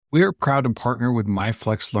We are proud to partner with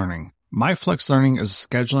MyFlex Learning. MyFlex Learning is a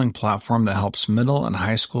scheduling platform that helps middle and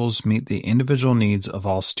high schools meet the individual needs of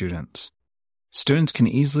all students. Students can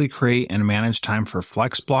easily create and manage time for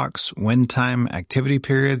flex blocks, win time, activity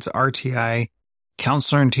periods, RTI,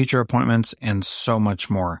 counselor and teacher appointments, and so much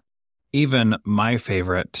more. Even my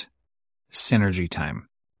favorite, synergy time.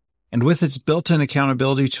 And with its built-in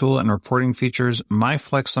accountability tool and reporting features,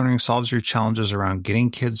 MyFlex Learning solves your challenges around getting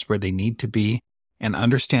kids where they need to be and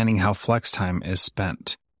understanding how flex time is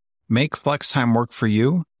spent. Make flex time work for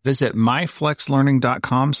you. Visit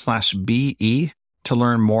myflexlearning.com/BE to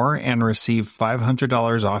learn more and receive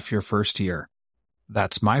 $500 off your first year.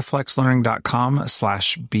 That's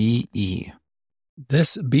myflexlearning.com/BE.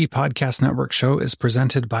 This B Podcast Network show is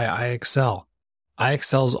presented by iExcel.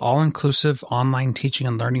 iExcel's all-inclusive online teaching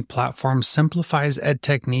and learning platform simplifies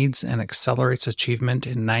edtech needs and accelerates achievement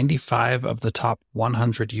in 95 of the top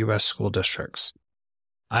 100 U.S. school districts.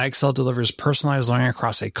 iExcel delivers personalized learning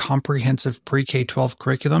across a comprehensive pre-K-12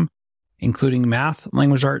 curriculum, including math,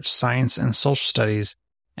 language arts, science, and social studies,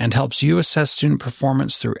 and helps you assess student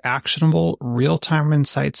performance through actionable, real-time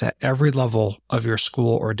insights at every level of your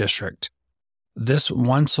school or district. This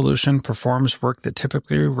one solution performs work that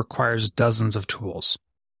typically requires dozens of tools.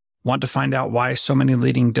 Want to find out why so many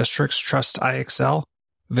leading districts trust iExcel?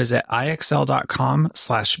 Visit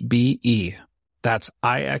iexcel.com/BE. That's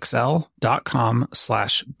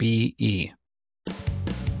iexcel.com/BE.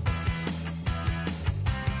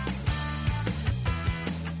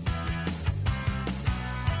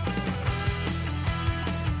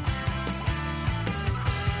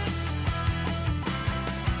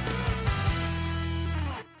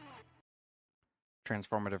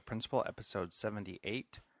 Transformative Principle, Episode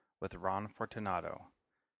 78, with Ron Fortunato.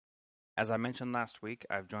 As I mentioned last week,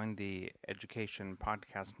 I've joined the Education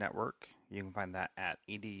Podcast Network. You can find that at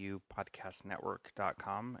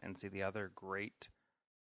edupodcastnetwork.com and see the other great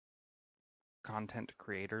content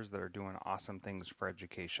creators that are doing awesome things for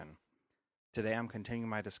education. Today I'm continuing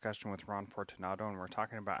my discussion with Ron Fortunato, and we're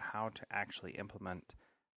talking about how to actually implement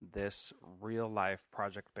this real-life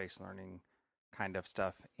project-based learning kind of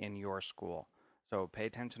stuff in your school. So pay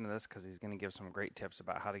attention to this because he's going to give some great tips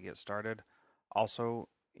about how to get started. Also,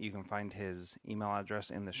 you can find his email address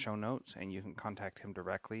in the show notes, and you can contact him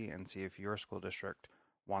directly and see if your school district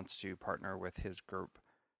wants to partner with his group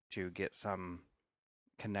to get some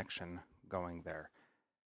connection going there.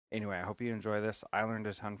 Anyway, I hope you enjoy this. I learned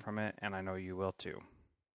a ton from it, and I know you will too.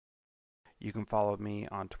 You can follow me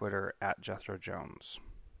on Twitter at Jethro Jones.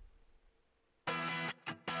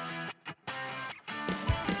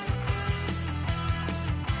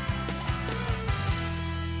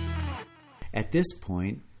 At this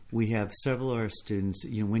point, we have several of our students.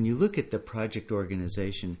 When you look at the project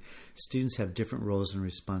organization, students have different roles and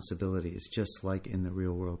responsibilities, just like in the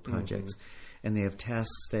real world projects. Mm-hmm. And they have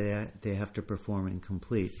tasks that they have to perform and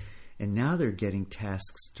complete. And now they're getting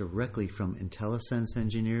tasks directly from IntelliSense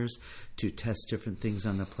engineers to test different things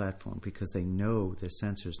on the platform because they know the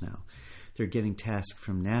sensors now. They're getting tasks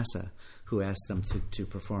from NASA, who ask them to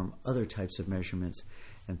perform other types of measurements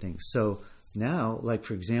and things. So now, like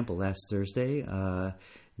for example, last Thursday, the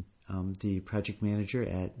project manager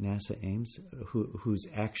at NASA Ames, who's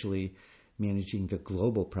actually managing the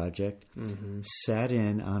global project, sat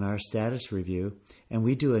in on our status review, and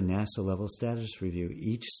we do a NASA-level status review.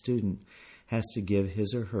 Each student has to give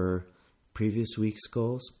his or her previous week's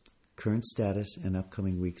goals, current status, and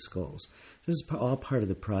upcoming week's goals. This is all part of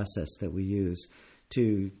the process that we use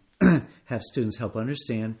to have students help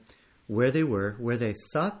understand where they were, where they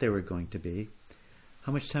thought they were going to be,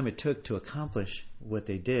 how much time it took to accomplish what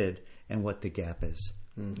they did, and what the gap is.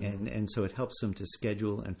 Mm-hmm. And so it helps them to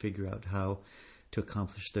schedule and figure out how to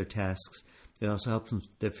accomplish their tasks. It also helps them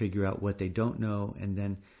to figure out what they don't know and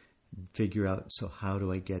then figure out, so how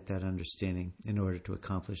do I get that understanding in order to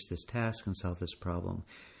accomplish this task and solve this problem?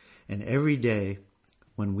 And every day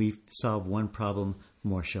when we solve one problem,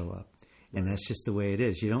 more show up. And that's just the way it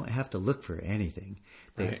is. You don't have to look for anything.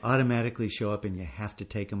 They automatically show up and you have to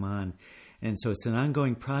take them on. And so it's an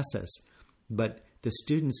ongoing process. But the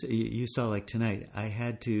students, you saw like tonight, I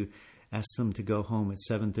had to ask them to go home at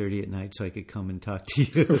 7:30 at night so I could come and talk to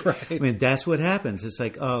you. Right. I mean, that's what happens. It's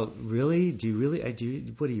like, oh, really?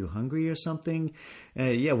 What are you, hungry or something?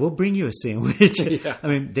 Yeah, we'll bring you a sandwich. Yeah. I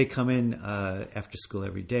mean, they come in after school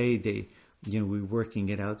every day. We're working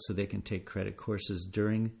it out so they can take credit courses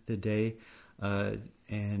during the day,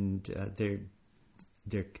 and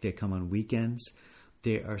they come on weekends.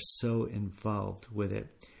 They are so involved with it.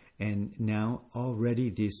 And now already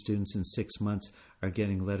these students in 6 months are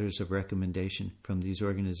getting letters of recommendation from these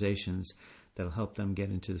organizations that'll help them get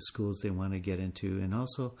into the schools they want to get into. And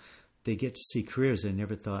also they get to see careers they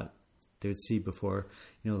never thought they would see before.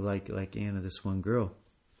 Like Anna, this one girl,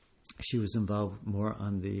 she was involved more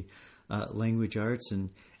on the language arts, and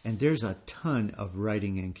there's a ton of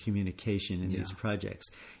writing and communication in these projects.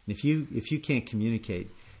 And if you can't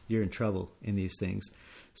communicate, you're in trouble in these things.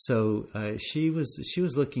 So she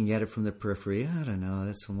was looking at it from the periphery. I don't know,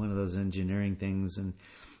 that's one of those engineering things. And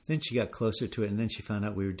then she got closer to it, and then she found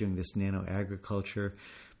out we were doing this nano agriculture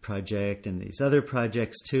project and these other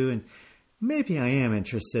projects too. And maybe I am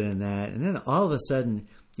interested in that. And then all of a sudden,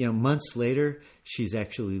 months later, she's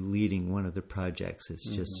actually leading one of the projects. It's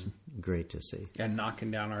just great to see. And knocking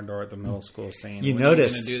down our door at the middle school saying, "You when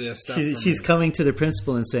notice are you going to do this stuff?" She's coming to the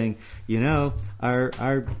principal and saying,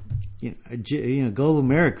 our Global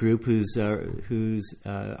Merit Group, who's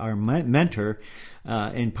our mentor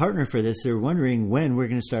and partner for this, they're wondering when we're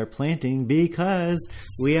going to start planting, because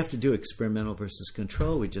we have to do experimental versus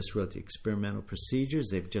control. We just wrote the experimental procedures.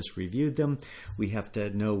 They've just reviewed them. We have to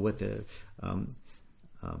know what the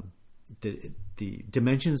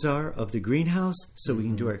dimensions are of the greenhouse so we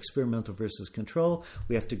can do our experimental versus control.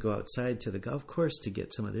 We have to go outside to the golf course to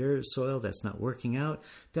get some of their soil that's not working out.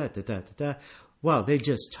 Wow, they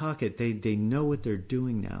just talk it. They know what they're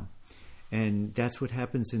doing now. And that's what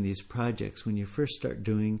happens in these projects. When you first start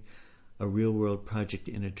doing a real-world project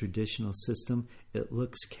in a traditional system, it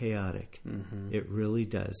looks chaotic. It really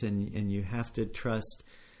does. And you have to trust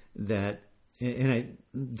that. And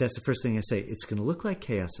that's the first thing I say. It's going to look like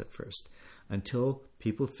chaos at first until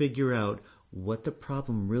people figure out what the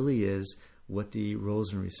problem really is, what the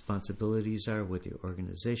roles and responsibilities are, what the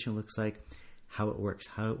organization looks like, how it works,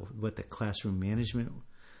 what the classroom management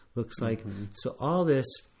looks like. So all this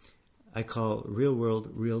I call real-world,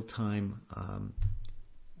 real-time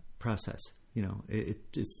process.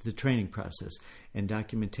 It's the training process and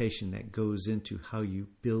documentation that goes into how you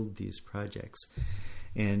build these projects.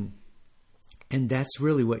 And that's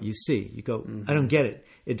really what you see. You go, I don't get it.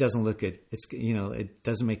 It doesn't look good. It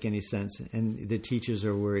doesn't make any sense. And the teachers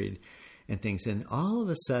are worried and things. And all of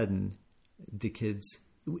a sudden, the kids,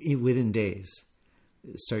 within days,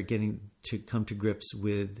 start getting to come to grips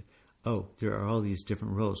with, there are all these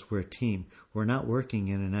different roles. We're a team. We're not working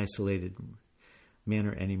in an isolated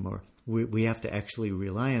manner anymore. We have to actually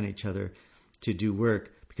rely on each other to do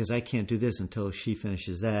work, because I can't do this until she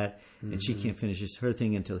finishes that, and she can't finish her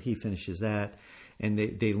thing until he finishes that. And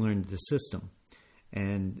they learned the system.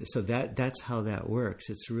 And so that's how that works.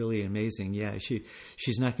 It's really amazing. Yeah,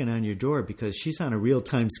 she's knocking on your door because she's on a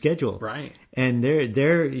real-time schedule. Right. And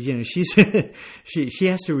she's she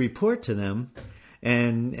has to report to them,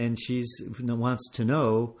 and she's wants to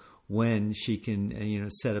know when she can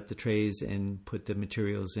set up the trays and put the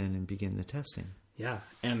materials in and begin the testing. Yeah.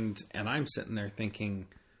 And I'm sitting there thinking,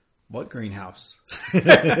 what greenhouse?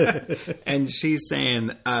 And she's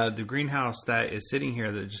saying, the greenhouse that is sitting here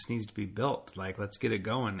that just needs to be built. Like, let's get it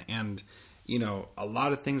going. And, a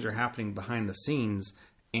lot of things are happening behind the scenes,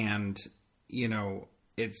 and,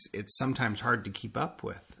 it's sometimes hard to keep up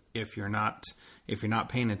with. If you're not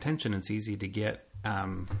paying attention, it's easy to get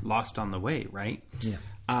lost on the way, right? Yeah.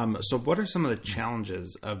 So what are some of the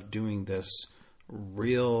challenges of doing this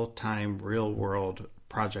real-time, real-world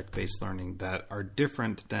project-based learning that are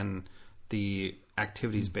different than the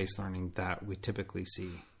activities-based learning that we typically see?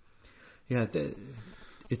 Yeah,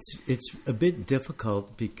 it's a bit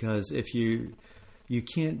difficult, because if you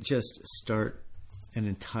can't just start an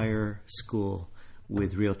entire school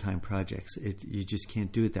with real-time projects. You just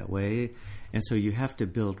can't do it that way. And so you have to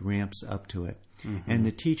build ramps up to it. And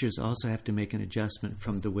the teachers also have to make an adjustment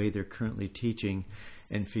from the way they're currently teaching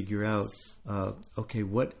and figure out,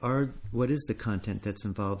 what is the content that's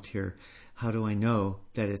involved here? How do I know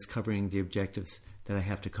that it's covering the objectives that I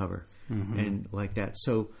have to cover? And like that.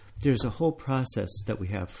 So there's a whole process that we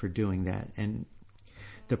have for doing that. And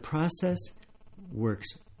the process works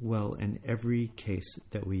well in every case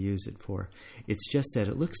that we use it for. It's just that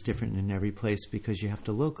it looks different in every place because you have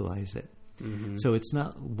to localize it. So it's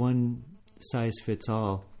not one size fits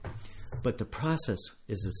all, but the process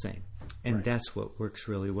is the same. And that's what works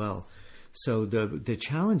really well. So the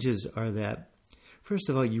challenges are that, first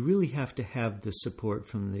of all, you really have to have the support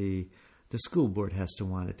from the school board has to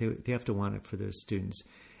want it. They have to want it for their students,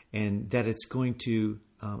 and that it's going to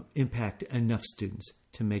impact enough students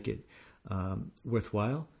to make it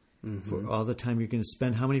worthwhile for all the time you're going to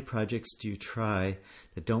spend. How many projects do you try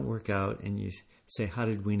that don't work out, and you say, how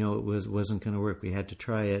did we know it wasn't going to work? We had to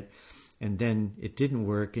try it, and then it didn't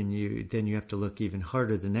work, and then you have to look even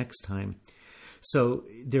harder the next time. So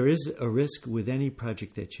there is a risk with any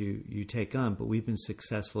project that you take on, but we've been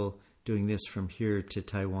successful doing this from here to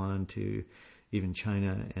Taiwan to even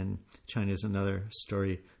China. And China is another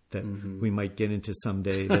story that we might get into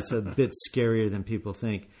someday. That's a bit scarier than people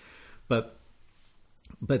think. But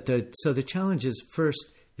so the challenge is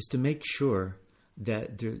first is to make sure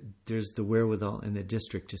that there's the wherewithal in the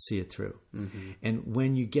district to see it through. And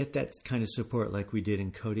when you get that kind of support like we did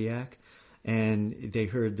in Kodiak, and they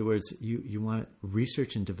heard the words, you want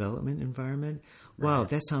research and development environment? Wow,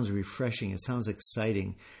 that sounds refreshing. It sounds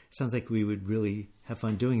exciting. It sounds like we would really have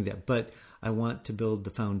fun doing that. But I want to build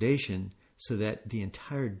the foundation so that the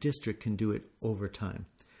entire district can do it over time.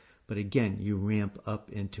 But again, you ramp up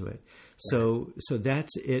into it. So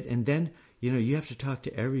that's it. And then, you have to talk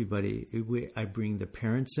to everybody. I bring the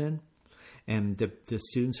parents in and the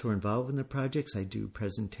students who are involved in the projects. I do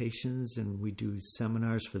presentations and we do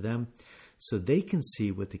seminars for them so they can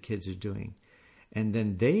see what the kids are doing. And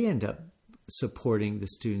then they end up supporting the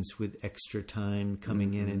students with extra time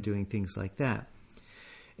coming in and doing things like that.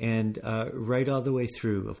 And right all the way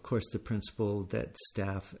through, of course, the principal, that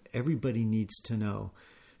staff, everybody needs to know.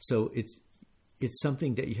 So it's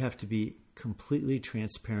something that you have to be completely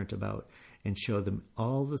transparent about and show them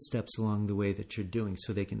all the steps along the way that you're doing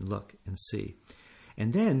so they can look and see.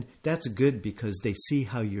 And then that's good because they see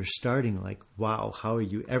how you're starting, like, wow, how are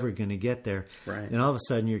you ever going to get there? Right. And all of a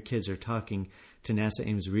sudden your kids are talking to NASA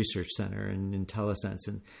Ames Research Center and IntelliSense,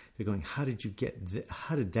 and they're going, how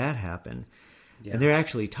did that happen? Yeah. And they're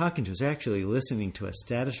actually talking to us. They're actually listening to a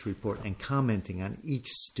status report and commenting on each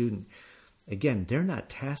student. Again, they're not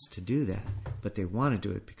tasked to do that, but they want to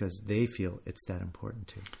do it because they feel it's that important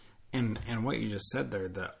too. And what you just said there,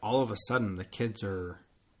 that all of a sudden the kids are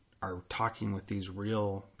talking with these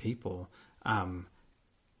real people, and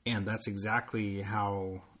that's exactly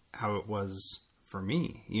how it was for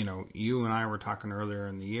me. You and I were talking earlier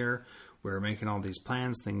in the year. We were making all these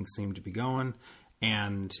plans. Things seemed to be going.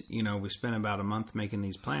 And, we spent about a month making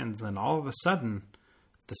these plans. Then all of a sudden,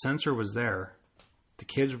 the sensor was there. The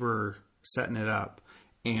kids were setting it up.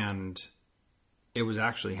 And it was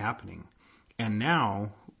actually happening. And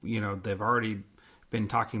now, they've already been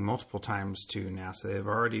talking multiple times to NASA. They've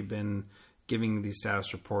already been giving these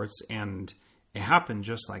status reports. And it happened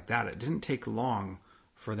just like that. It didn't take long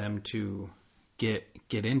for them to get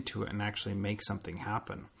into it and actually make something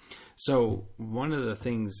happen. So one of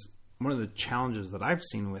the challenges that I've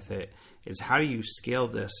seen with it is how do you scale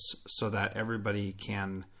this so that everybody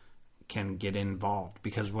can get involved?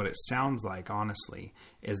 Because what it sounds like, honestly,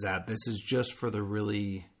 is that this is just for the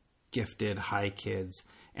really gifted high kids,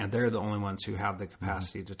 and they're the only ones who have the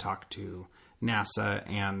capacity to talk to NASA.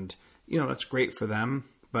 And, that's great for them,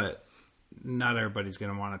 but not everybody's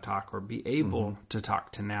going to want to talk or be able to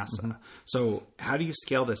talk to NASA. So how do you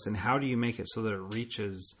scale this, and how do you make it so that it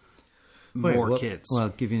reaches more kids? Well, I'll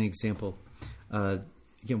give you an example.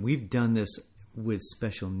 Again, we've done this with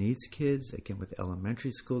special needs kids, again, with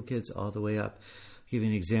elementary school kids, all the way up. I'll give you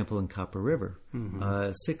an example in Copper River,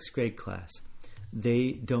 6th grade class.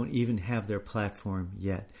 They don't even have their platform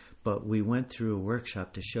yet, but we went through a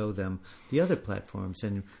workshop to show them the other platforms,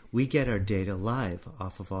 and we get our data live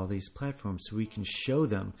off of all these platforms, so we can show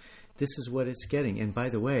them this is what it's getting. And by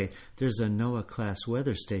the way, there's a NOAA class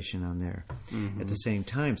weather station on there at the same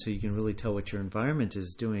time, so you can really tell what your environment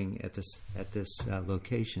is doing at this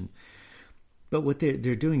location. But what they're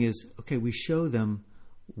doing is, okay, we show them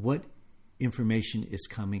what information is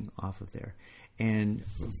coming off of there. And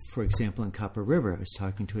for example, in Copper River, I was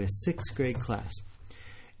talking to a 6th grade class,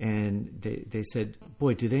 and they said,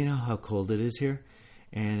 boy, do they know how cold it is here?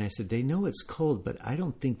 And I said, they know it's cold, but I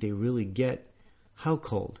don't think they really get how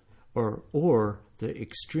cold or the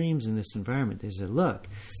extremes in this environment. They said, look,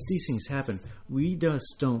 these things happen. We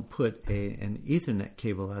just don't put an Ethernet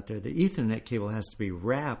cable out there. The Ethernet cable has to be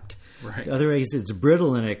wrapped. Right. Otherwise, it's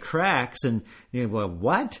brittle and it cracks. And you know, well,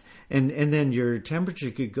 what? And then your temperature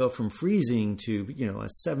could go from freezing to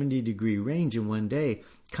a 70-degree range in one day.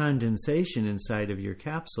 Condensation inside of your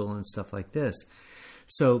capsule and stuff like this.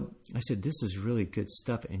 So I said, this is really good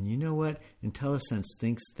stuff. And you know what? IntelliSense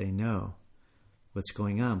thinks they know what's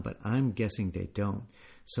going on, but I'm guessing they don't.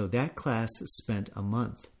 So that class spent a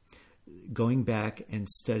month going back and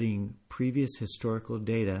studying previous historical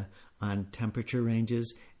data on temperature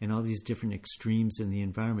ranges and all these different extremes in the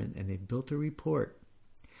environment. And they built a report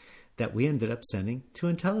that we ended up sending to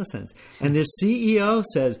IntelliSense. And the CEO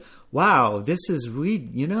says, wow,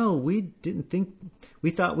 we didn't think,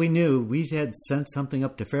 we thought we knew. We had sent something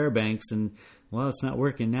up to Fairbanks, and well, it's not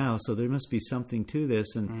working now, so there must be something to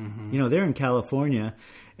this. And, they're in California,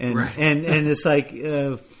 and right. and it's like,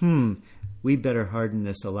 we better harden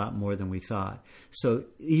this a lot more than we thought. So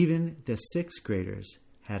even the 6th graders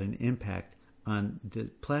had an impact on the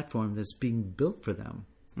platform that's being built for them.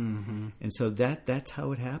 Mm-hmm. And so that's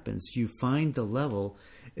how it happens. You find the level.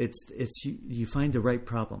 You find the right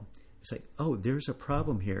problem. It's like, oh, there's a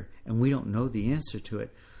problem here, and we don't know the answer to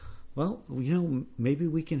it. Well, maybe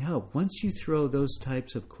we can help. Once you throw those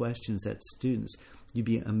types of questions at students, you'd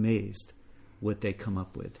be amazed what they come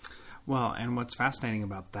up with. Well, and what's fascinating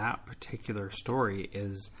about that particular story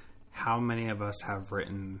is how many of us have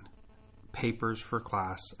written papers for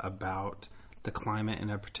class about the climate in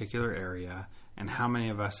a particular area, and how many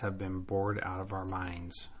of us have been bored out of our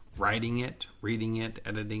minds writing it, reading it,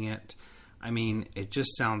 editing it. I mean, it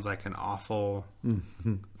just sounds like an awful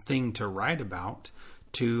thing to write about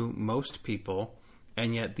to most people,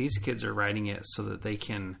 and yet these kids are writing it so that they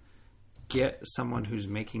can get someone who's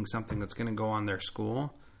making something that's going to go on their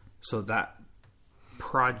school, so that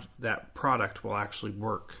product will actually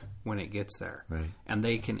work when it gets there. Right. And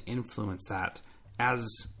they can influence that as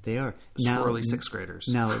they are squirrely sixth graders.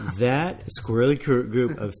 Now that squirrely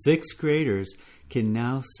group of sixth graders can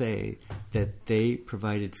now say that they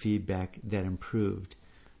provided feedback that improved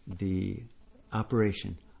the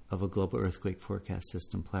operation of a global earthquake forecast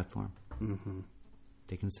system platform. Mm-hmm.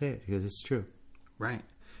 They can say it because it's true. Right.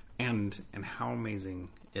 And how amazing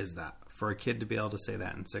is that for a kid to be able to say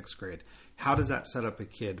that in sixth grade? How does that set up a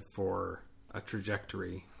kid for a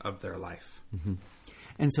trajectory of their life? Mm-hmm.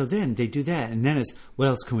 And so then they do that, and then it's, what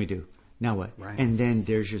else can we do? Now what? Right. And then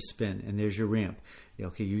there's your spin, and there's your ramp.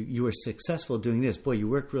 Okay, you were successful doing this. Boy, you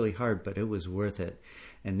worked really hard, but it was worth it.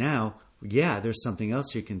 And now, yeah, there's something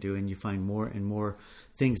else you can do, and you find more and more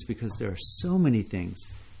things, because there are so many things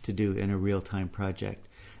to do in a real-time project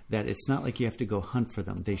that it's not like you have to go hunt for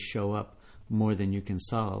them. They show up more than you can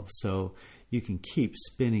solve. So you can keep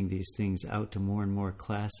spinning these things out to more and more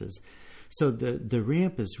classes. So the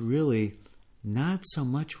ramp is really not so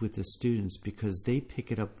much with the students, because they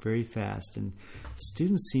pick it up very fast, and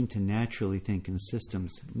students seem to naturally think in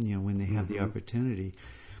systems, when they have the opportunity.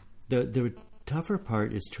 The tougher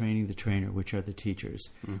part is training the trainer, which are the teachers.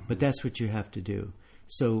 But that's what you have to do.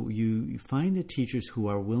 So you find the teachers who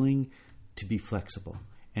are willing to be flexible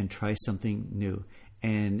and try something new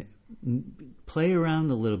and play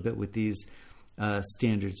around a little bit with these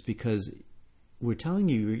standards, because we're telling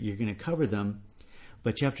you you're going to cover them,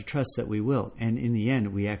 but you have to trust that we will. And in the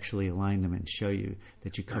end, we actually align them and show you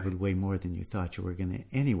that you covered way more than you thought you were going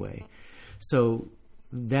to anyway. So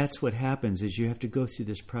that's what happens, is you have to go through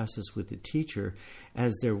this process with the teacher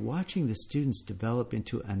as they're watching the students develop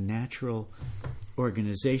into a natural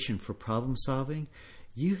organization for problem solving.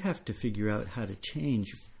 You have to figure out how to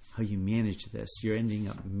change how you manage this. You're ending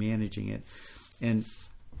up managing it. And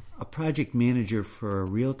a project manager for a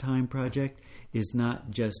real-time project is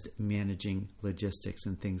not just managing logistics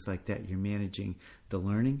and things like that. You're managing the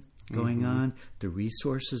learning going on, the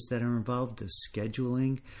resources that are involved, the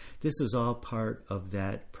scheduling. This is all part of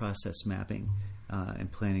that process mapping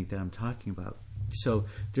and planning that I'm talking about. So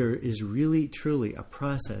there is really, truly a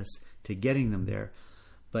process to getting them there,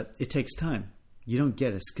 but it takes time. You don't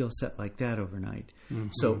get a skill set like that overnight.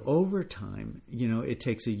 So over time, it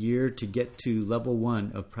takes a year to get to level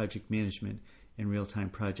 1 of project management in real-time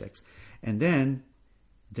projects. And then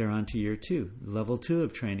they're on to year 2, level 2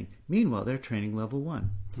 of training. Meanwhile, they're training level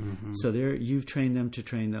 1. So you've trained them to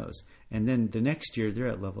train those. And then the next year, they're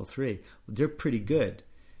at level 3. They're pretty good.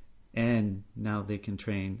 And now they can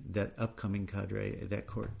train that upcoming cadre, that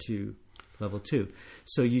court to level 2.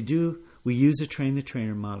 So we use a train the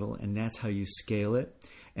trainer model, and that's how you scale it.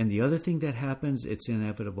 And the other thing that happens, it's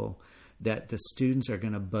inevitable that the students are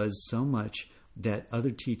going to buzz so much that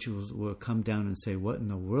other teachers will come down and say, what in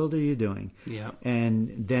the world are you doing? Yeah.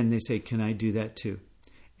 And then they say, can I do that too?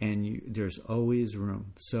 And there's always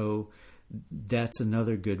room. So that's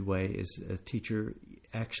another good way, is a teacher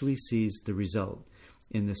actually sees the result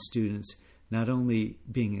in the students, not only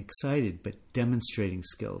being excited, but demonstrating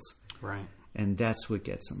skills. Right. And that's what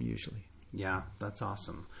gets them usually. Yeah, that's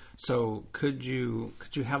awesome. So could you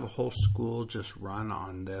have a whole school just run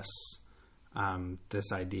on this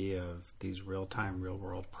this idea of these real-time,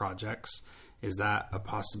 real-world projects? Is that a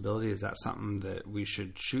possibility? Is that something that we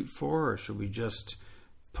should shoot for, or should we just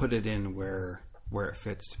put it in where it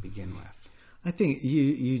fits to begin with? I think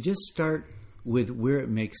you just start with where it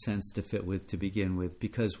makes sense to fit with to begin with,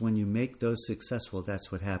 because when you make those successful,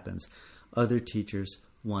 that's what happens. Other teachers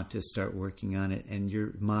want to start working on it, and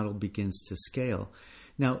your model begins to scale.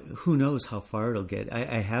 Now, who knows how far it'll get?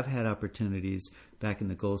 I have had opportunities back in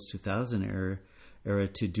the Goals 2000 era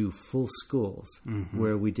to do full schools,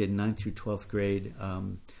 where we did 9th through 12th grade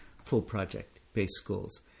full project-based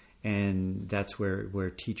schools. And that's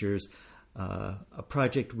where teachers, a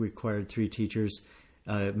project required 3 teachers.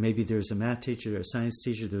 Maybe there's a math teacher or a science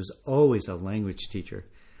teacher. There's always a language teacher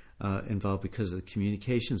involved because of the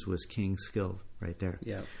communications was king skill right there.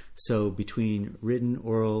 Yeah. So between written,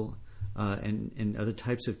 oral, and other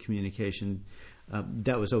types of communication,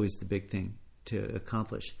 that was always the big thing to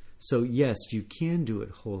accomplish. So yes, you can do it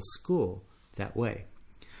whole school that way,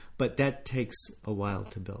 but that takes a while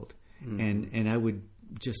to build. And I would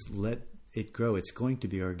just let it grow. It's going to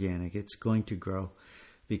be organic. It's going to grow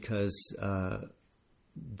because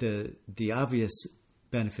the obvious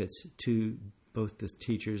benefits to both the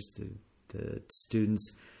teachers, the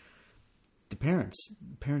students, the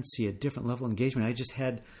parents see a different level of engagement. I just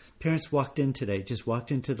had parents walked in today, just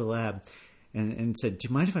walked into the lab and said, "Do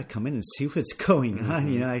you mind if I come in and see what's going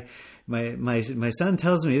on?" You know, my son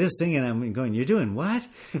tells me this thing, and I'm going, "You're doing what?"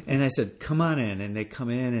 And I said, "Come on in." And they come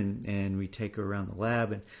in, and we take her around the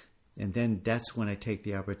lab, and then that's when I take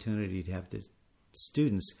the opportunity to have the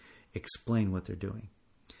students explain what they're doing.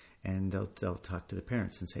 And they'll talk to the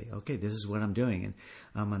parents and say, "Okay, this is what I'm doing, and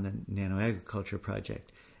I'm on the nano agriculture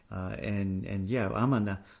project, and yeah, I'm on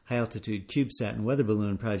the high altitude CubeSat and weather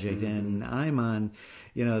balloon project, and I'm on,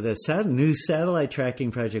 you know, the new satellite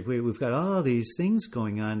tracking project. We've got all these things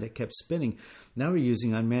going on that kept spinning. Now we're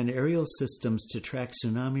using unmanned aerial systems to track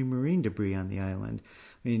tsunami marine debris on the island.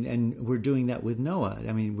 I mean, and we're doing that with NOAA.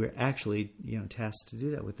 I mean, we're actually, you know, tasked to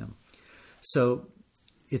do that with them. So."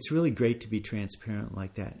 It's really great to be transparent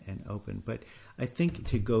like that and open. But I think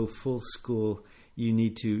to go full school, you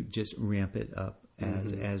need to just ramp it up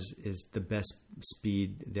as is the best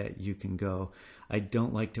speed that you can go. I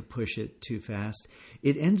don't like to push it too fast.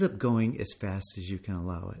 It ends up going as fast as you can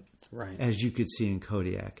allow it. Right. As you could see in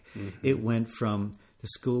Kodiak. It went from the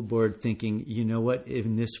school board thinking, you know what,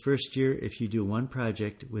 in this first year, if you do one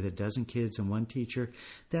project with a dozen kids and one teacher,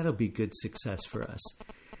 that'll be good success for us.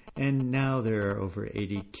 And now there are over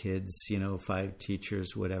 80 kids, you know, 5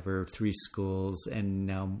 teachers, whatever, 3 schools, and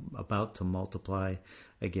now about to multiply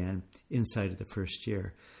again inside of the first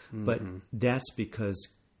year. But that's because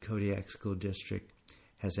Kodiak School District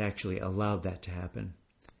has actually allowed that to happen.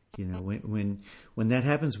 You know, when that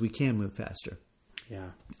happens, we can move faster. Yeah.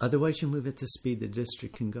 Otherwise, you move at the speed the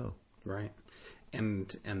district can go. Right.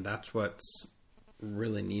 And that's what's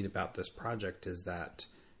really neat about this project is that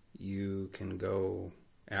you can go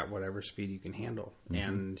at whatever speed you can handle.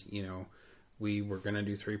 And, you know, we were going to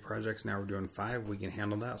do 3 projects. Now we're doing 5. We can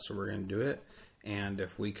handle that. So we're going to do it. And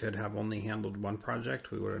if we could have only handled one project,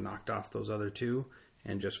 we would have knocked off those other 2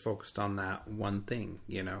 and just focused on that one thing,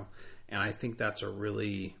 you know. And I think that's a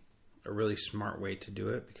really smart way to do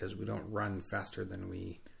it because we don't run faster than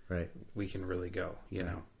we can really go, you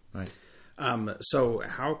know. Right. So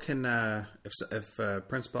how can, if a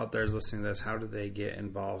principal out there is listening to this, how do they get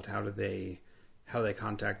involved? How do they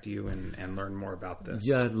contact you and learn more about this?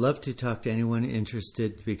 Yeah, I'd love to talk to anyone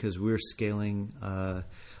interested because we're scaling.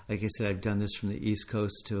 Like I said, I've done this from the East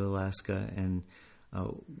Coast to Alaska. And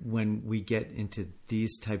when we get into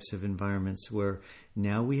these types of environments where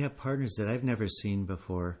now we have partners that I've never seen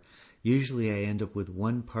before, usually I end up with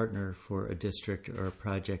one partner for a district or a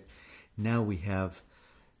project. Now we have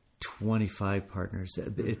 25 partners.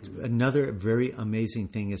 It's another very amazing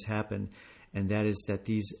thing has happened. And that is that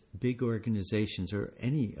these big organizations or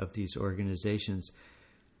any of these organizations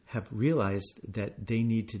have realized that they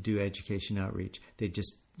need to do education outreach. They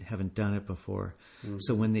just haven't done it before.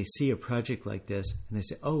 So when they see a project like this and they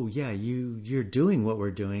say, "Oh yeah, you're doing what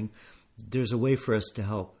we're doing, there's a way for us to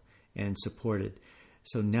help and support it."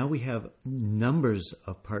 So now we have numbers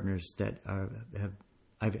of partners that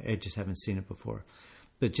I just haven't seen it before.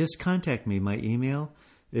 But just contact me. My email,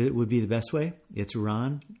 it would be the best way. It's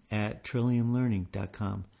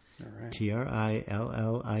ron@trilliumlearning.com. All right.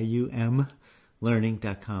 TRILLIUM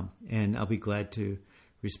learning.com. And I'll be glad to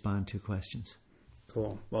respond to questions.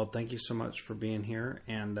 Cool. Well, thank you so much for being here.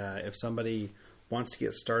 And if somebody wants to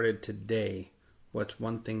get started today, what's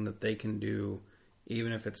one thing that they can do,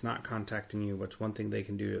 even if it's not contacting you, what's one thing they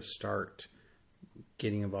can do to start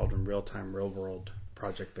getting involved in real-time, real-world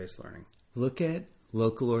project-based learning? Look at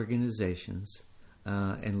local organizations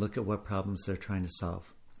and look at what problems they're trying to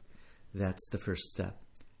solve. That's the first step.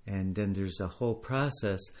 And then there's a whole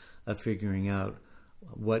process of figuring out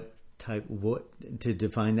what to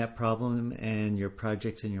define that problem and your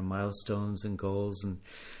projects and your milestones and goals and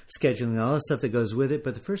scheduling, all the stuff that goes with it.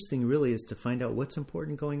 But the first thing really is to find out what's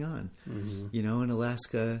important going on. You know, in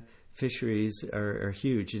Alaska, fisheries are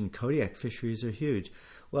huge, and Kodiak fisheries are huge.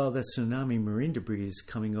 Well, the tsunami marine debris is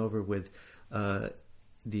coming over with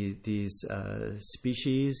these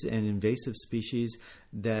species and invasive species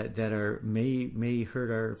that may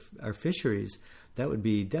hurt our fisheries. That would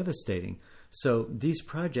be devastating. So these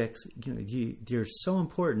projects, they're so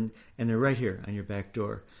important, and they're right here on your back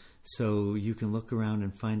door. So you can look around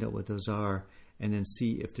and find out what those are, and then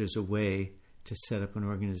see if there's a way to set up an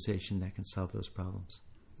organization that can solve those problems.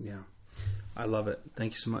 Yeah. I love it.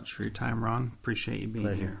 Thank you so much for your time, Ron. Appreciate you being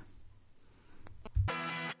Pleasure. here.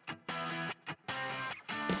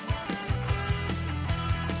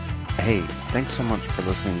 Hey, thanks so much for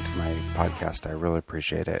listening to my podcast. I really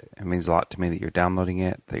appreciate it. It means a lot to me that you're downloading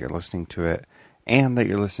it, that you're listening to it, and that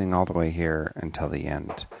you're listening all the way here until the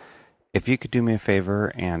end. If you could do me a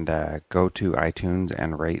favor and go to iTunes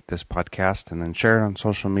and rate this podcast and then share it on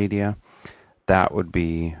social media, that would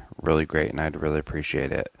be really great, and I'd really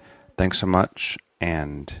appreciate it. Thanks so much,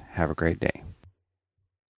 and have a great day.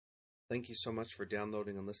 Thank you so much for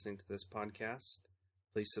downloading and listening to this podcast.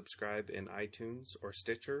 Please subscribe in iTunes or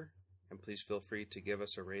Stitcher, and please feel free to give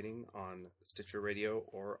us a rating on Stitcher Radio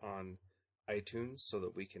or on iTunes so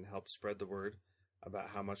that we can help spread the word about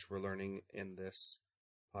how much we're learning in this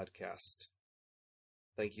podcast.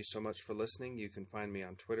 Thank you so much for listening. You can find me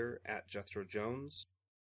on Twitter at Jethro Jones.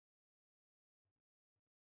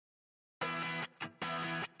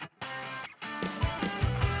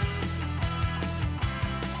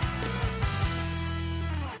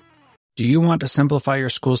 Do you want to simplify your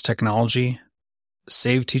school's technology,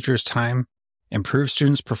 save teachers time, improve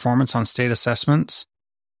students' performance on state assessments?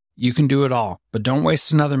 You can do it all, but don't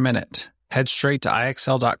waste another minute. Head straight to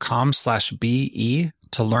ixl.com/BE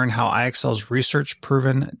to learn how IXL's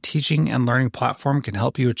research-proven teaching and learning platform can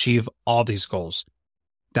help you achieve all these goals.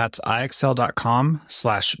 That's ixl.com/BE.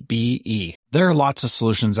 There are lots of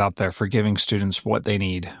solutions out there for giving students what they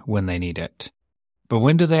need when they need it. But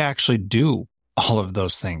when do they actually do all of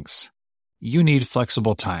those things? You need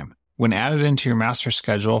flexible time. When added into your master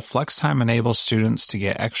schedule, flex time enables students to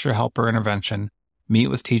get extra help or intervention, meet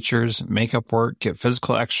with teachers, make up work, get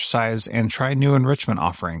physical exercise, and try new enrichment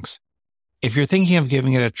offerings. If you're thinking of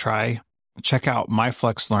giving it a try, check out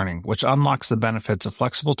MyFlex Learning, which unlocks the benefits of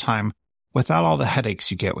flexible time without all the headaches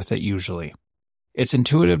you get with it usually. Its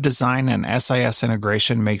intuitive design and SIS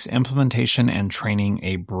integration makes implementation and training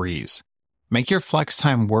a breeze. Make your flex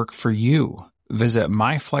time work for you. Visit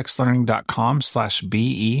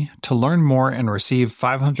myflexlearning.com/BE to learn more and receive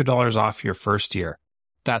 $500 off your first year.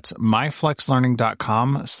 That's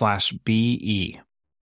myflexlearning.com/BE.